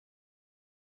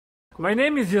My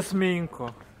name is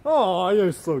Yasminko. Oh,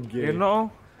 you're so gay. You know?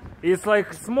 It's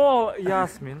like small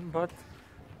Yasmin, but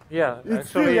yeah, it's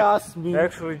actually Yasmin.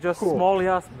 Actually just cool. Small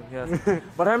Yasmin, yes.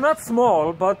 But I'm not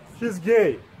small, but he's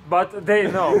gay. But they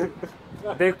know.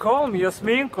 They call me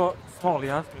Yasminko, small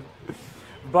Yasmin.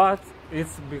 But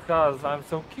it's because I'm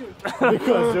so cute.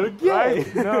 Because you're gay.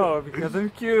 No, because I'm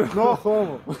cute. No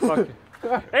homo. Okay.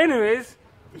 Anyways,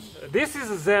 this is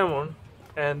Zemun,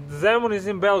 and Zemun is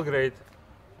in Belgrade.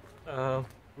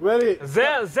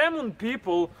 Zemun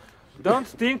people don't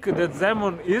think that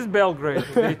Zemun is Belgrade.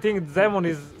 They think Zemun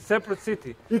is separate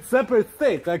city. It's separate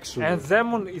state, actually. And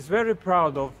Zemun is very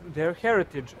proud of their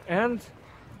heritage, and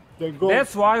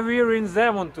that's why we're in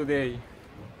Zemun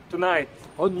tonight.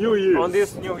 On New Year. On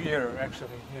this New Year,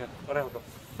 actually. Yeah. Whatever the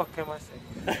fuck am I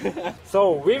saying?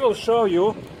 So we will show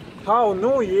you how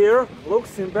New Year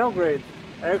looks in Belgrade,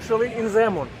 actually in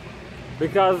Zemun.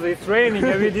 Because it's raining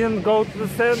and we didn't go to the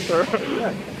center.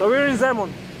 So we're in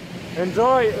Zemun.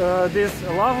 Enjoy this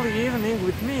lovely evening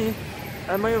with me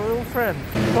and my little friend.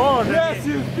 Yes,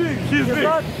 he's big. He's big.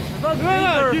 Not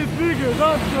bigger. He's bigger.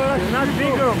 He's not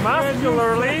bigger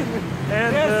muscularly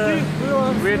and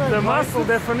with the muscle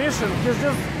definition. He's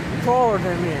just taller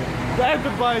than me. And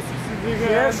the biceps is bigger.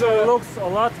 He actually looks a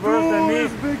lot worse than me.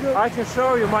 I can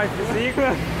show you my physique.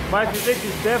 My physique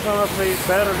is definitely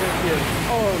better than his.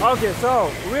 Oh. Okay,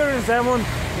 so we're in Zemun.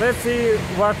 Let's see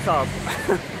what's up.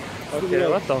 Okay,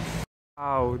 what the?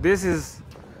 Wow, this is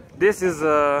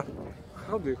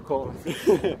how do you call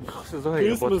it?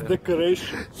 Christmas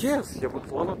decoration. Yes,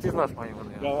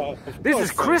 this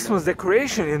is Christmas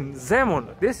decoration in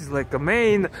Zemun. This is like a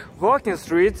main walking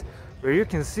street where you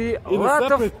can see a lot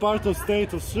of... In a separate part of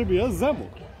state of Serbia, Zemun.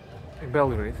 In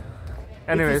Belgrade.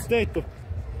 Anyways,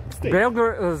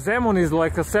 Belgrade, Zemun is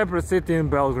like a separate city in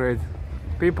Belgrade.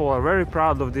 People are very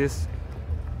proud of this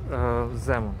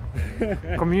Zemun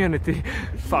community.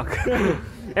 Fuck.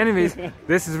 Anyways,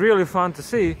 this is really fun to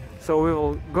see. So we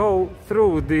will go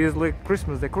through these like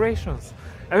Christmas decorations,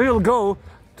 and we will go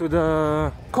to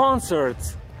the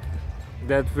concerts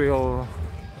that will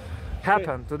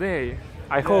happen today.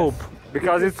 I hope,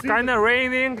 because it's kind of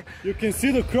raining. You can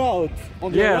see the crowd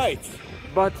on the right.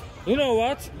 But you know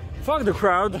what? Fuck the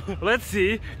crowd. Let's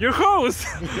see your host.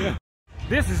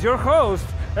 This is your host,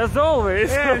 as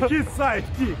always. Yeah, his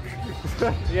sidekick.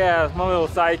 Yeah, my little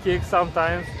sidekick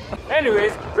sometimes.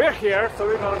 Anyways, we're here, so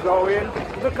we're gonna go in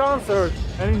to the concert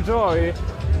and enjoy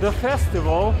the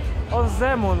festival of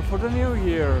Zemun for the New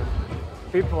Year.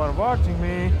 People are watching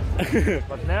me,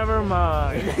 but never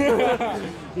mind.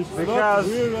 It's because not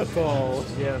weird at all.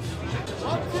 Yes.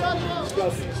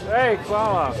 Hey,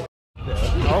 Koala.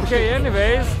 Okay,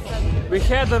 anyways, we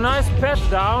had a nice pet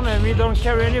down and we don't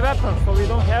carry any weapons, so we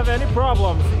don't have any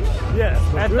problems. Yes,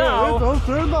 and now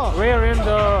we're in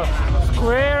the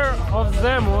square of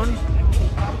Zemun,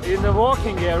 in the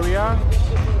walking area.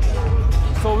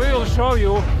 So we will show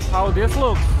you how this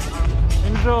looks.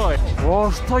 Enjoy!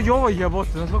 O, šta je ovo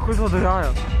jebote? Znaš kako izgleda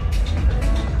jaja?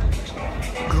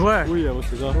 Gle! What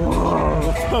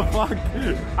the fuck?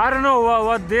 I don't know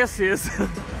what this is.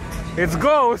 It's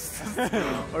ghost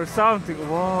or something.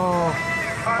 Whoa!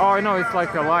 Oh, I know, it's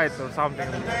like a light or something.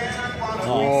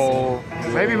 Whoa!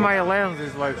 Maybe my lens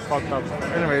is like fucked up.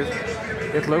 Anyways,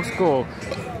 it looks cool.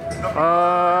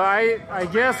 I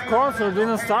guess concert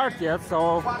didn't start yet,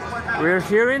 so we're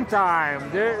here in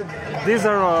time. These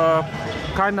are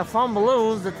kind of fun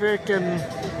balloons that we can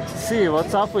see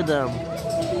what's up with them.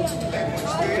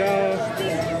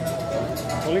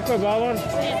 Koliko je balon?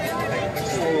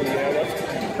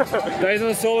 Da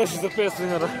idem sološi za 5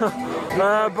 dinara.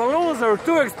 Balloons are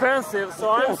too expensive,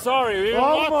 so I'm sorry.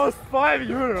 Almost 5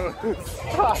 euros.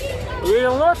 We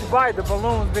will not buy the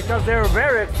balloons because they're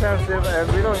very expensive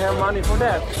and we don't have money for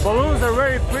that. Balloons are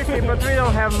very pretty, but we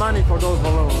don't have money for those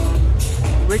balloons.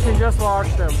 We can just watch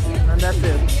them, and that's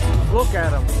it. Look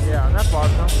at them. Yeah, not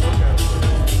watch them. Look at them.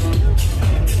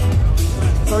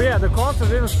 So yeah, the concert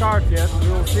didn't start yet. We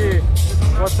will see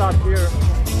what's up here.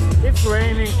 It's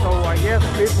raining, so I guess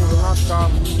people will not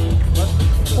come. But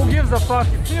who gives a fuck?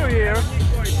 It's New Year.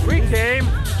 We came.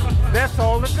 That's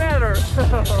all that matters.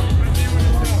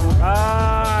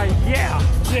 Yeah.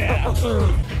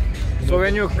 So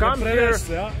when you come here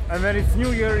and when it's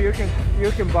New Year,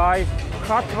 you can buy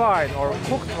hot wine or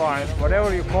cooked wine,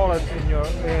 whatever you call it in your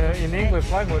in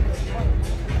English language.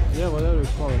 Yeah, whatever you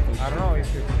call it. I don't know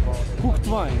if you can call it. Cooked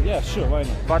wine, yeah, sure, why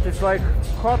not? But it's like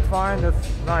hot wine that's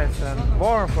nice and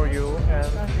warm for you,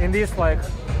 and in this like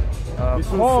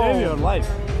it will save your life.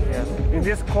 Yes, in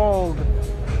this cold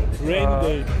rainy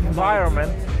day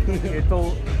environment,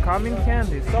 it'll come in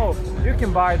handy. So you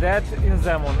can buy that in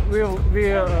Zemun.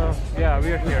 Yeah,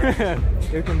 we're here.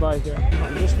 You can buy here.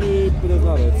 Ideš li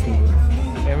 52 recimo?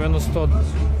 Imam jedno 132.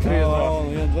 Ono,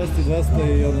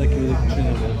 200 i onda neki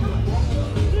veličine.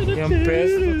 Imam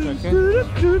 500, čekaj.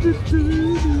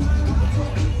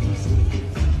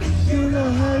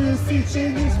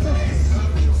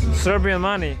 Serbian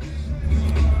money.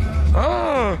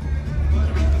 Oh!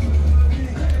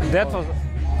 That was...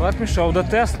 Let me show the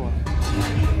Tesla.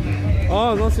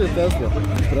 A, nosi je Tesla.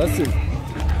 Impressive.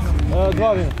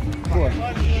 Dva vina.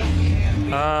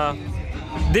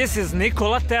 This is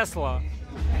Nikola Tesla.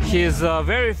 He is a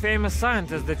very famous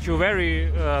scientist that you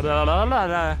very...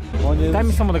 Daj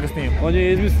mi samo da ga snimim. On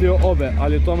je izmislio obe,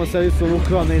 ali Thomas Edison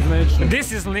ukrao neizmenično.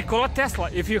 This is Nikola Tesla.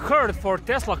 If you heard for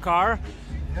Tesla car,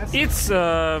 it's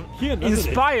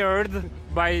inspired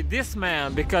by this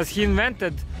man because he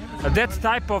invented that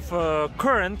type of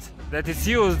current that is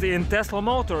used in Tesla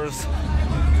motors.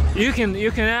 You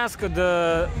can ask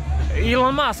the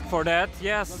Elon Musk for that.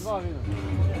 Yes.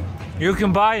 You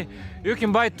can buy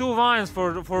 2 wines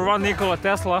for one Nikola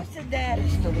Tesla.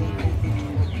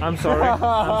 I'm sorry.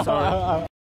 I'm sorry.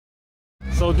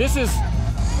 So this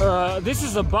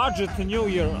is a budget New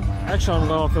Year. Actually, I'm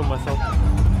gonna film myself.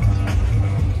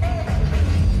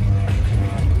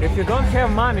 If you don't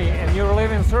have money and you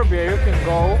live in Serbia, you can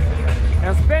go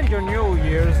and spend your New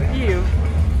Year's Eve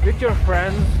with your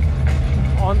friends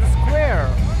on the square.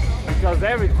 Because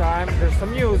every time there's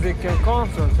some music and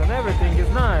concerts and everything is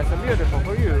nice and beautiful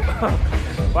for you.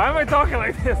 Why am I talking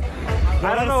like this?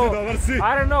 I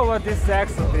don't know what this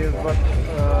accent is, but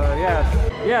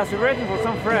yes, we're waiting for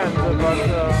some friends. But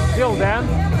till then,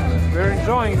 we're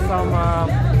enjoying some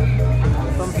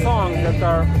songs that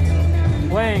are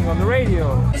playing on the radio.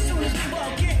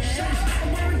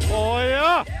 Oh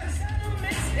yeah!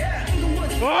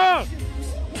 Oh!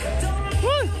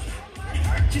 What?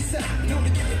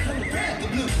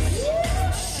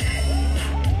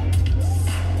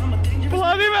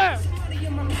 Plavi me!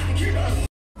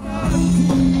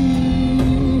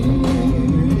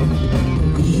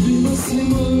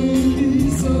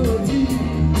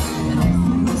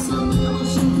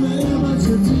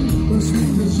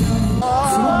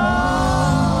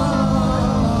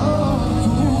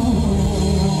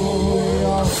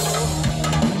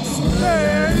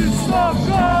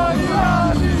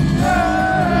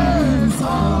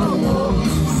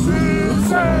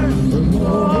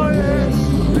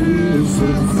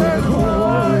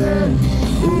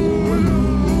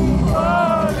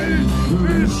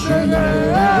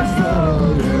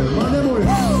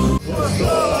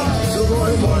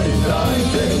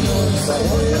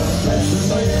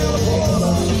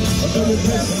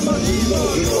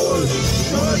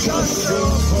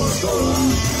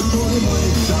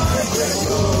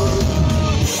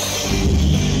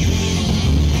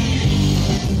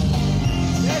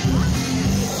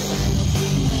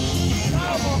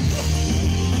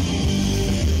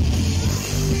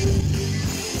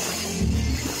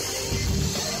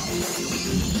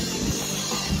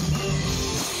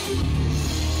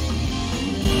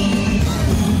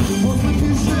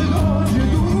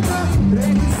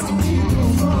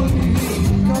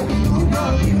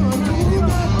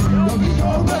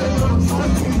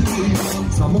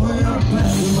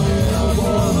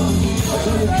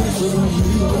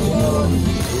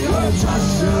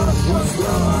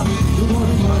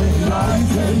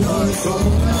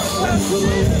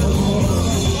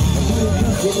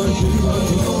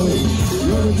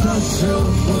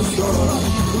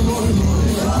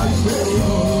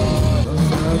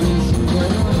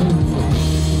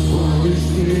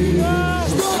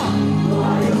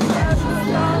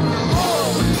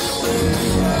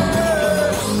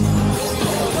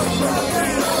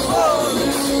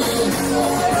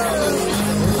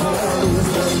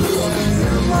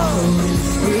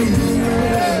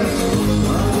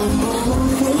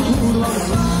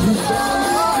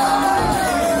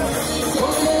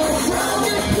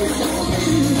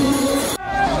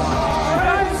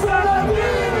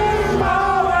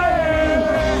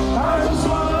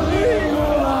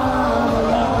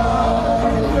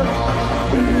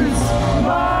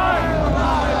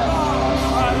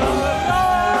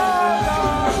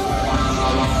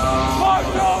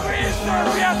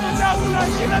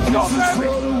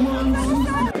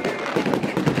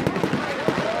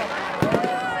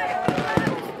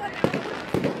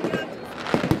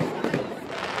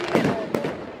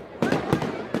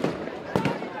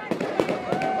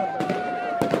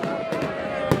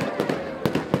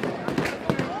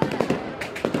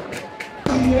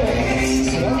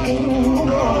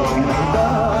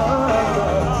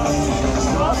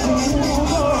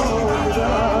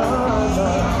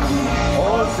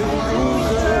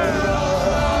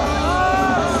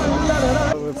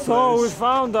 So we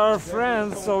found our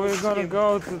friends, so we're gonna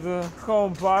go to the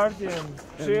home party and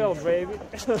chill, baby.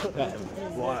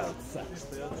 Wild.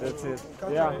 That's it.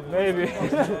 Yeah, maybe.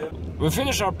 We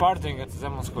finished our partying at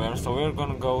Zemun Square, so we're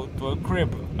gonna go to a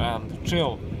crib and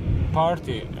chill,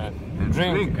 party and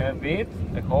drink and eat,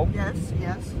 I hope. Yes,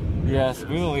 yes. Yes,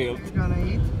 we'll eat. We're gonna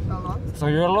eat a lot. So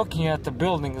you're looking at the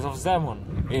buildings of Zemun.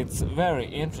 It's very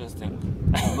interesting.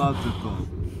 Not at all.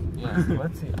 Yes,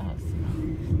 let's see us.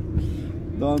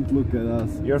 Don't look at us.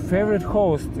 Your favorite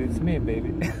host, it's me,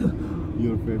 baby.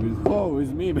 Your favorite. Oh, it's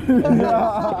me, baby.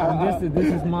 And this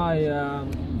is my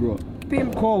Bro.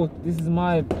 pimp coat. This is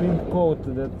my pimp coat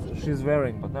that she's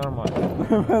wearing, but never mind.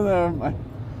 Never mind.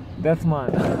 That's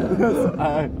mine.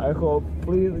 I hope.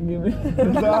 Please give me.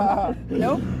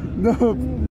 No? No.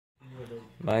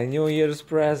 My New Year's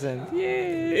present.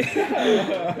 Yay!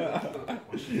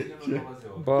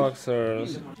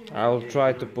 Boxers. I will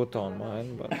try to put on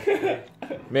mine, but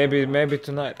maybe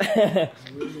tonight.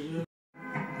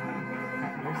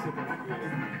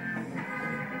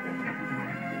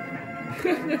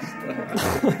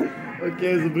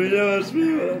 Okej, zabryjesz mi,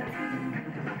 brat.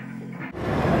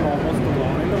 I'm almost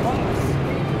alone in the box.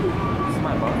 It's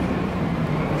my box.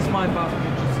 It's my box.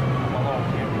 Just alone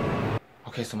here.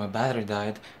 Okay, so my battery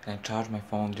died and I charged my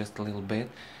phone just a little bit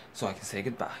so I can say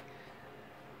goodbye.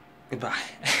 Goodbye.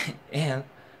 And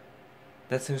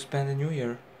that's how you spend the New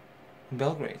Year in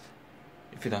Belgrade.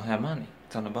 If you don't have money,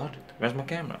 it's on a budget. Where's my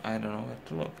camera? I don't know where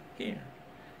to look. Here.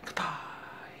 Goodbye.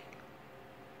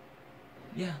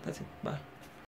 Yeah, that's it. Bye.